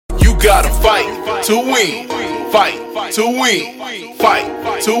gotta fight to win. Fight to win.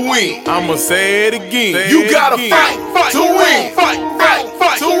 Fight to win. I'ma say it again. You gotta fight to win.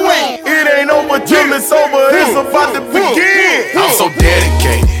 Fight to win. It ain't over till it's over. It's about to begin. I'm so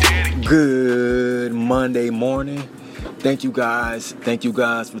dedicated. Good Monday morning. Thank you guys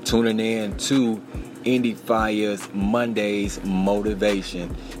for tuning in to Indie Fire's Mondays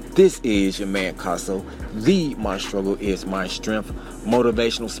Motivation. This is your man Casso, the My Struggle is My Strength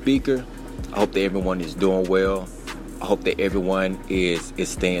motivational speaker. I hope that everyone is doing well. I hope that everyone is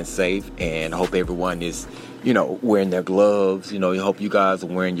staying safe, and I hope everyone is, wearing their gloves. I hope you guys are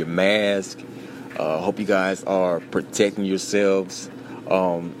wearing your mask. I hope you guys are protecting yourselves.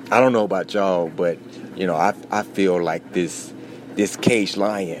 I don't know about y'all, but I feel like this caged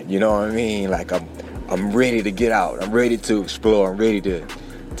lion. You know what I mean? Like I'm ready to get out. I'm ready to explore. I'm ready to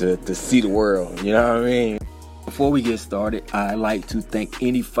see the world. You know what I mean? Before we get started, I'd like to thank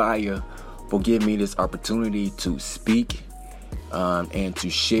Indie Fire for giving me this opportunity to speak and to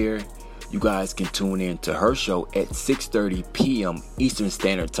share. You guys can tune in to her show at 6:30 p.m. Eastern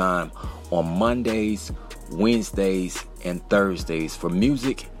Standard Time on Mondays, Wednesdays, and Thursdays for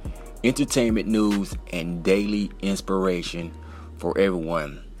music, entertainment news, and daily inspiration for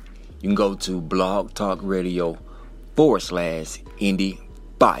everyone. You can go to Blog Talk Radio /Indie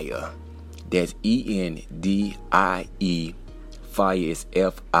Fire. That's ENDIE. Fire is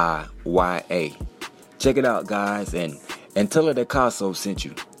FIYA. Check it out, guys, and tell her that Casso sent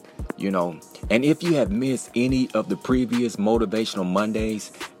you. And if you have missed any of the previous Motivational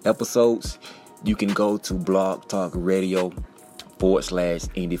Mondays episodes, you can go to Blog Talk Radio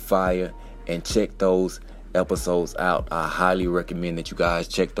 /Indie Fire and check those episodes out. I highly recommend that you guys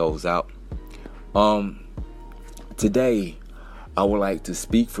check those out. Today I would like to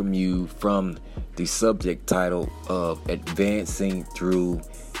speak from the subject title of advancing through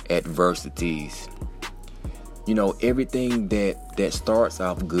adversities. Everything that starts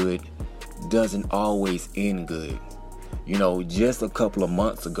off good doesn't always end good. Just a couple of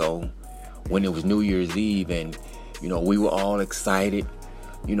months ago when it was New Year's Eve and we were all excited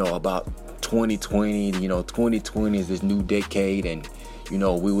about 2020. 2020 is this new decade, and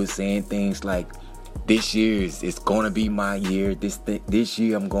we were saying things like, this year it's gonna be my year. This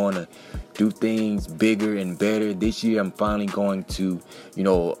year I'm gonna do things bigger and better. This year I'm finally going to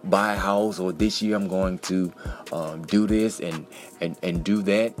buy a house, or this year I'm going to do this and do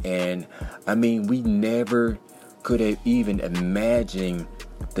that. And I mean, we never could have even imagined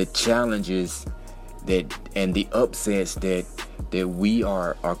the challenges and the upsets that we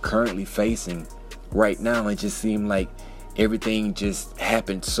are currently facing right now. It just seemed like everything just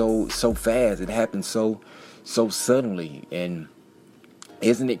happened so fast. It happened so suddenly. And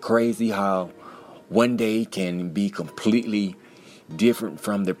isn't it crazy how one day can be completely different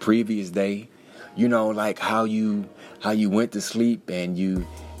from the previous day? Like how you went to sleep and you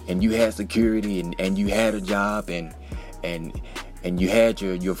had security and you had a job and you had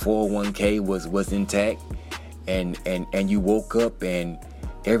your 401k was intact, and you woke up and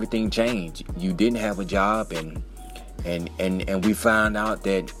everything changed. You didn't have a job, and we found out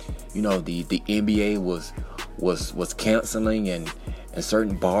that the NBA was canceling, and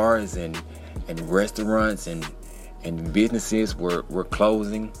certain bars and restaurants and businesses were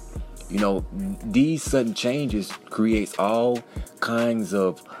closing. These sudden changes creates all kinds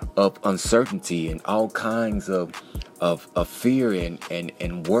of uncertainty and all kinds of fear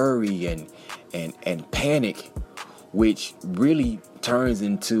and worry and panic, which really turns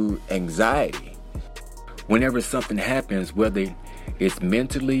into anxiety. Whenever something happens, whether it's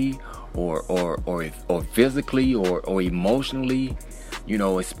mentally or physically or emotionally,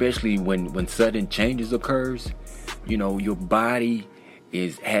 especially when sudden changes occurs, your body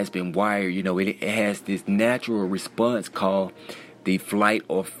has been wired. It has this natural response called the flight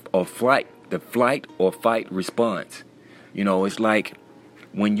or fight response. It's like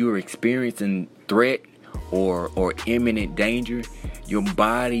when you're experiencing threat or imminent danger, your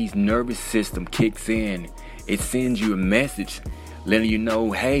body's nervous system kicks in. It sends you a message letting you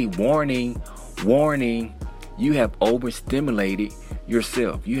know, hey, warning, you have overstimulated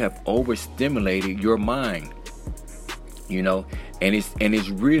yourself. You have overstimulated your mind. And it's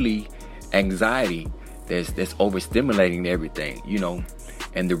really anxiety that's overstimulating everything.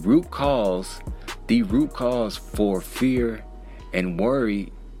 And the root cause for fear and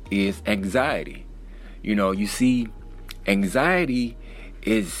worry is anxiety. You see, anxiety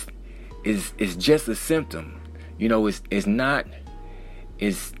is just a symptom. It's not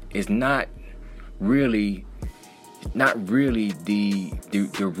really the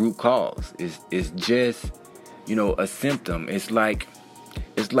root cause. It's just a symptom. It's like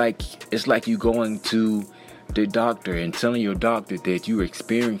It's like you going to the doctor and telling your doctor that you're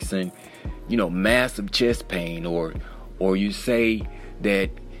experiencing, massive chest pain, or you say that,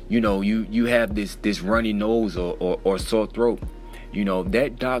 you have this runny nose or sore throat.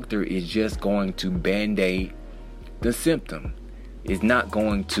 That doctor is just going to band-aid the symptom. It's not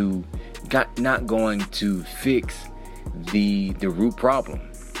going to fix the root problem.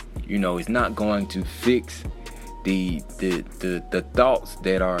 It's not going to fix the thoughts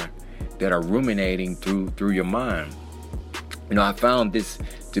that are ruminating through your mind. I found this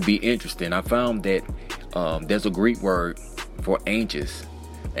to be interesting. I found that there's a Greek word for anxious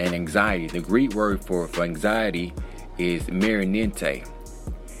and anxiety. The Greek word for anxiety is marinate.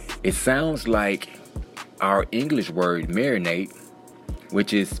 It sounds like our English word marinate,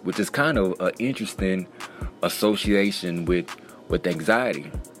 which is kind of an interesting association with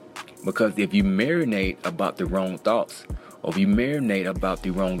anxiety. Because if you marinate about the wrong thoughts, or if you marinate about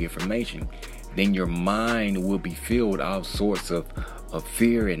the wrong information, then your mind will be filled with all sorts of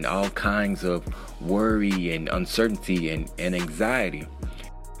fear and all kinds of worry and uncertainty and anxiety.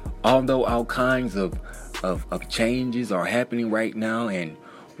 Although all kinds of changes are happening right now, and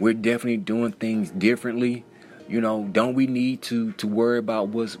we're definitely doing things differently, don't we need to worry about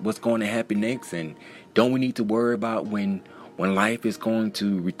what's going to happen next? And don't we need to worry about when life is going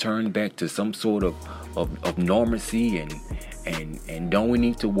to return back to some sort of normalcy? And don't we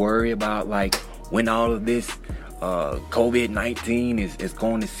need to worry about when all of this COVID-19 is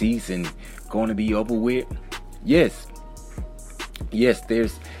going to cease and going to be over with? Yes,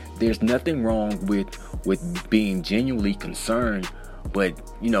 there's nothing wrong with being genuinely concerned, but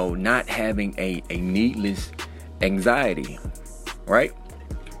not having a needless anxiety, right?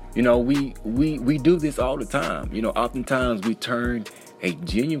 We do this all the time. Oftentimes we turn a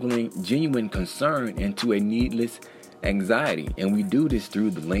genuine concern into a needless anxiety, and we do this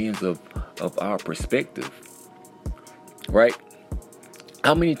through the lens of our perspective, right?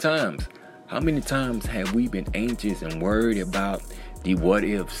 How many times have we been anxious and worried about the what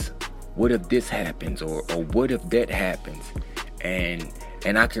ifs? What if this happens, or what if that happens? And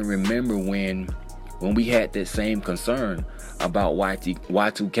I can remember when we had that same concern about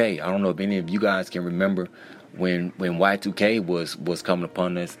Y2K. I don't know if any of you guys can remember when Y2K was coming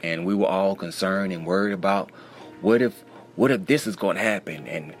upon us, and we were all concerned and worried about what if this is going to happen,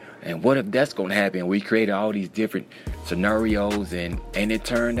 and what if that's going to happen. We created all these different scenarios, and it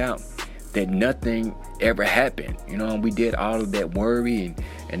turned out that nothing ever happened. We did all of that worry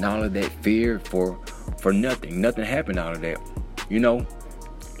and all of that fear for nothing. Nothing happened out of that.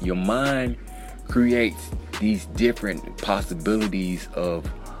 Your mind creates these different possibilities of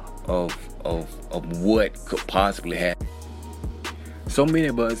what could possibly happen. So many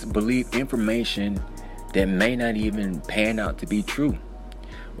of us believe information that may not even pan out to be true,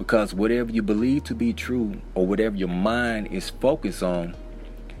 because whatever you believe to be true, or whatever your mind is focused on,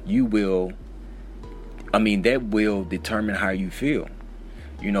 that will determine how you feel.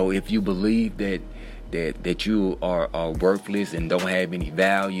 If you believe that you are worthless and don't have any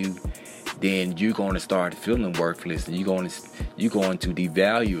value, then you're going to start feeling worthless, and you're going to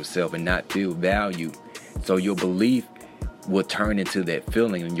devalue yourself and not feel valued. So your belief will turn into that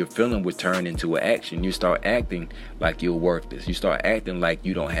feeling, and your feeling will turn into an action. You start acting like you're worthless. You start acting like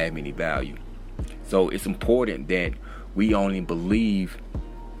you don't have any value. So it's important that we only believe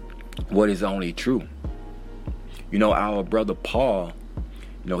what is only true. Our brother Paul,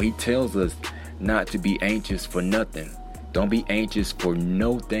 he tells us not to be anxious for nothing. Don't be anxious for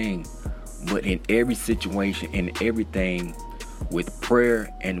no thing, but in every situation, in everything, with prayer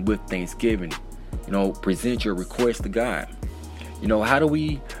and with thanksgiving, present your request to God. How do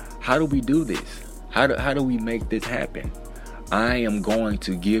we do this? How do we make this happen? I am going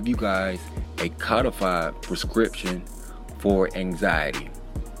to give you guys a codified prescription for anxiety.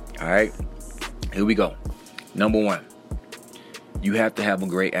 All right, here we go. Number 1, you have to have a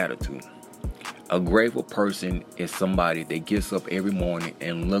great attitude. A grateful person is somebody that gets up every morning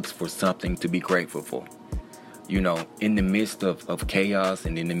and looks for something to be grateful for. In the midst of chaos,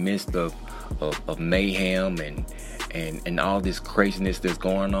 and in the midst of mayhem and all this craziness that's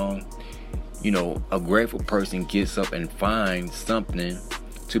going on, a grateful person gets up and finds something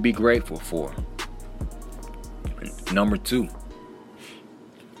to be grateful for. Number 2,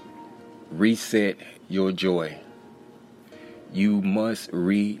 reset your joy. You must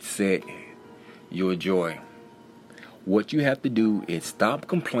reset your joy. What you have to do is stop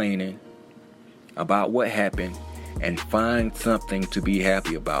complaining about what happened and find something to be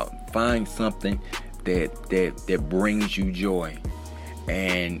happy about. Find something that brings you joy.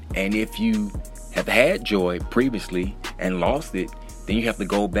 And if you have had joy previously and lost it, then you have to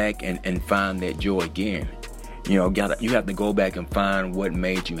go back and find that joy again. You have to go back and find what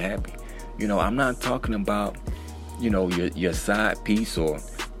made you happy. I'm not talking about, your side piece or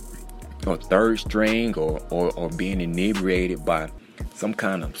third string or being inebriated by some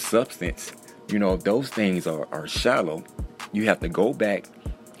kind of substance. Those things are shallow. You have to go back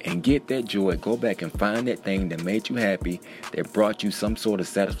and get that joy. Go back and find that thing that made you happy, that brought you some sort of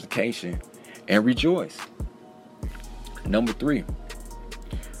satisfaction, and rejoice. Number 3,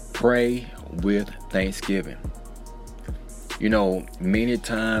 pray with thanksgiving. Many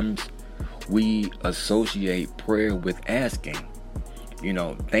times we associate prayer with asking.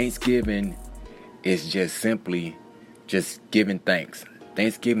 Thanksgiving is just simply just giving thanks.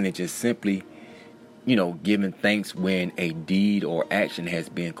 Thanksgiving is just simply, giving thanks when a deed or action has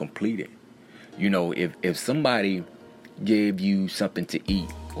been completed. If somebody gave you something to eat,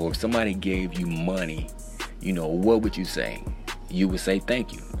 or if somebody gave you money, what would you say? You would say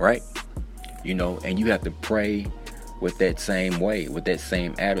thank you, right? And you have to pray with that same way, with that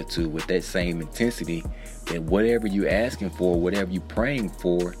same attitude, with that same intensity, that whatever you're asking for, whatever you're praying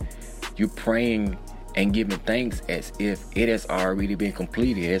for, you're praying and giving thanks as if it has already been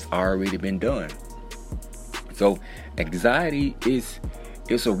completed, it has already been done. So anxiety is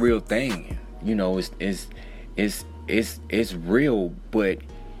a real thing. It's real, but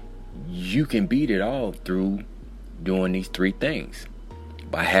you can beat it all through doing these 3 things: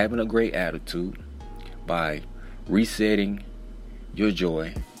 by having a great attitude, by resetting your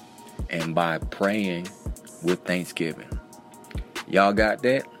joy, and by praying with thanksgiving. Y'all got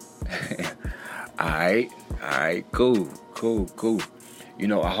that? Alright, cool.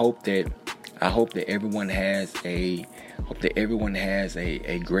 I hope that everyone has a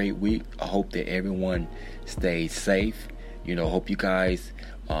great week. I hope that everyone stays safe. Hope you guys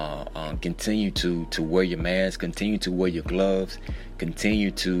continue to wear your mask, continue to wear your gloves,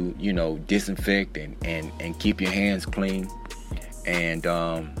 continue to disinfect and keep your hands clean, and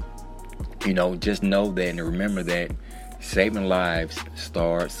just know that and remember that saving lives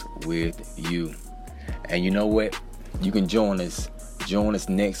starts with you. And you know what? You can join us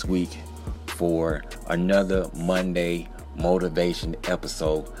next week for another Monday motivation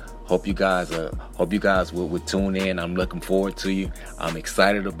episode. Hope you guys will tune in. I'm looking forward to you. I'm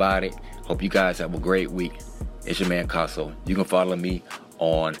excited about it. Hope you guys have a great week. It's your man Casso. You can follow me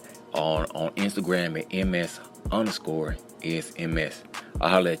on Instagram at ms_is_ms. I'll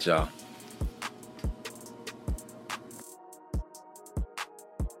holler at y'all.